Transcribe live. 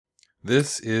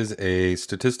This is a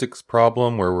statistics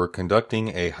problem where we're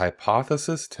conducting a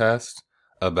hypothesis test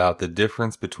about the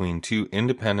difference between two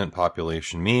independent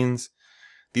population means.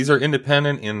 These are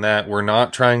independent in that we're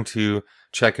not trying to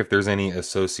check if there's any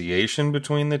association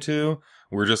between the two.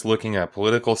 We're just looking at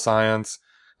political science,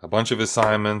 a bunch of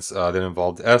assignments that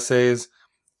involved essays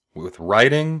with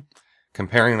writing,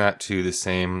 comparing that to the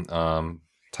same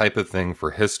type of thing for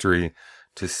history,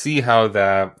 to see how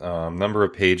that number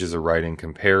of pages of writing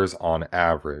compares on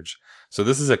average. So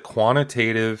this is a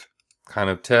quantitative kind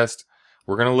of test.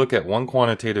 We're going to look at one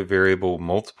quantitative variable,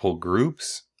 multiple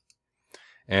groups.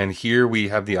 And here we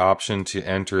have the option to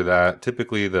enter that.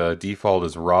 Typically the default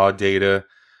is raw data,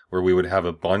 where we would have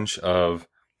a bunch of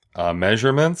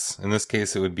measurements. In this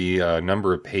case, it would be a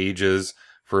number of pages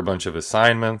for a bunch of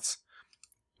assignments.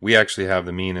 We actually have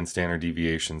the mean and standard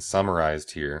deviation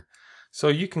summarized here. So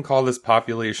you can call this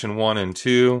population 1 and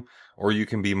 2, or you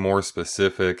can be more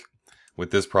specific.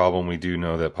 With this problem, we do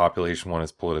know that population 1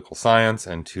 is political science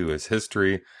and 2 is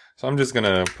history. So I'm just going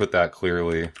to put that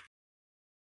clearly.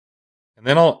 And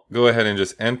then I'll go ahead and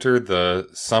just enter the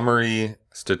summary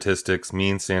statistics,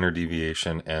 mean, standard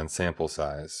deviation, and sample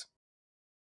size.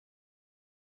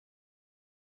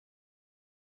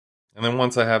 And then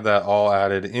once I have that all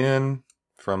added in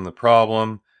from the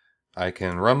problem, I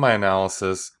can run my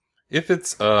analysis. If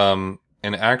it's an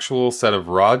actual set of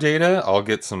raw data, I'll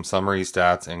get some summary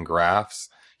stats and graphs.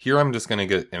 Here I'm just going to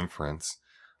get inference.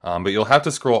 But you'll have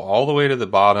to scroll all the way to the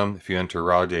bottom if you enter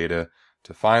raw data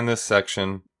to find this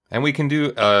section. And we can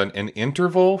do an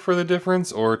interval for the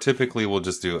difference, or typically we'll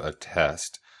just do a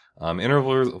test.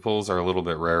 Intervals are a little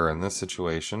bit rarer in this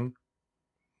situation.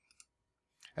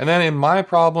 And then in my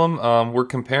problem, we're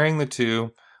comparing the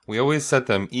two. We always set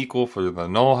them equal for the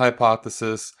null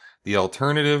hypothesis. The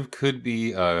alternative could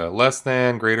be less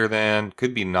than, greater than,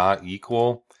 could be not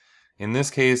equal. In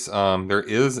this case, there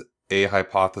is a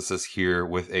hypothesis here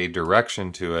with a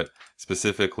direction to it,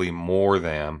 specifically more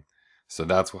than. So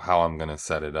that's how I'm going to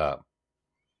set it up.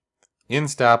 In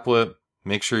Stapplet,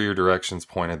 make sure your direction's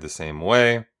pointed the same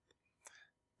way.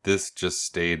 This just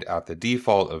stayed at the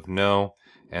default of no.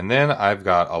 And then I've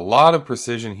got a lot of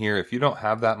precision here. If you don't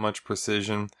have that much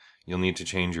precision, you'll need to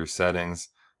change your settings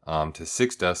to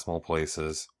 6 decimal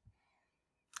places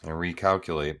and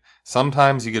recalculate.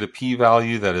 Sometimes you get a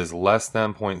p-value that is less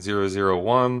than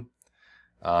 0.001.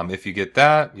 If you get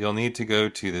that, you'll need to go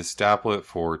to the Stapplet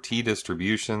for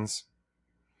t-distributions.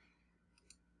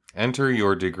 Enter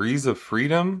your degrees of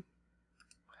freedom.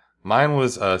 Mine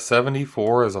was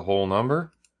 74 as a whole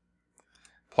number.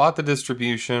 Plot the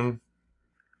distribution.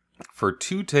 For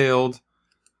two-tailed,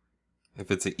 if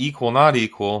it's an equal, not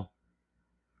equal,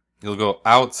 you'll go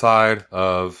outside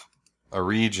of a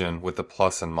region with the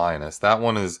plus and minus. That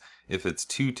one is if it's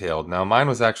two-tailed. Now mine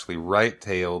was actually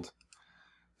right-tailed,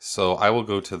 so I will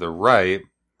go to the right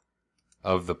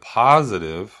of the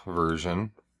positive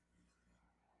version.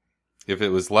 If it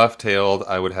was left-tailed,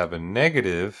 I would have a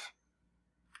negative,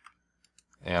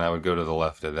 and I would go to the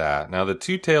left of that. Now the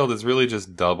two-tailed is really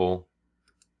just double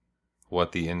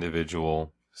what the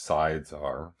individual sides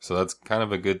are. So that's kind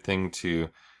of a good thing to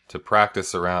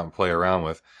practice around, play around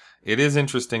with. It is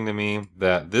interesting to me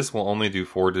that this will only do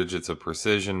 4 digits of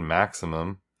precision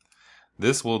maximum.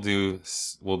 This will do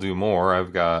more.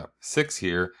 I've got 6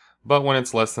 here, but when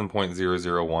it's less than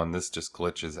 0.001, this just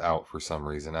glitches out for some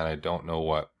reason, and I don't know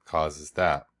what causes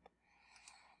that.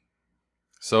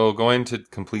 So going to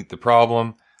complete the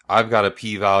problem, I've got a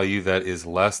p-value that is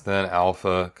less than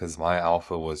alpha because my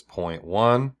alpha was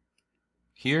 0.1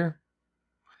 here.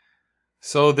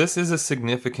 So this is a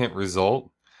significant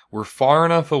result. We're far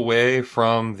enough away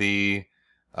from the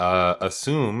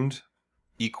assumed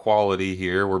equality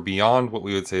here. We're beyond what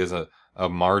we would say is a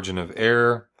margin of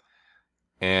error.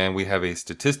 And we have a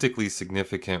statistically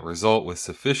significant result with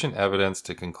sufficient evidence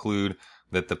to conclude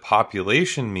that the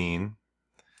population mean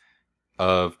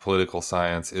of political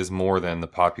science is more than the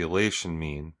population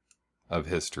mean of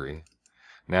history.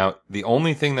 Now, the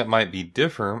only thing that might be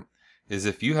different is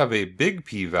if you have a big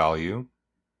p-value,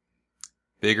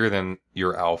 bigger than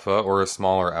your alpha, or a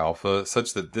smaller alpha,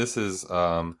 such that this is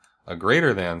a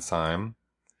greater than sign,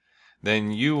 then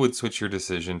you would switch your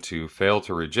decision to fail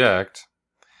to reject,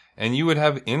 and you would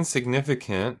have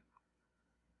insignificant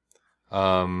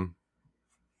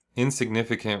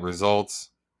results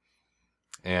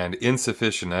and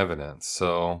insufficient evidence.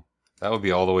 So that would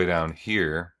be all the way down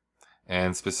here,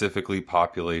 and specifically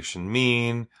population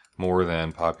mean more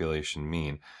than population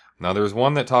mean. Now there's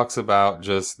one that talks about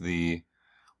just the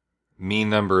mean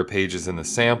number of pages in the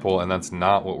sample, and that's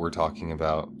not what we're talking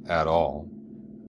about at all.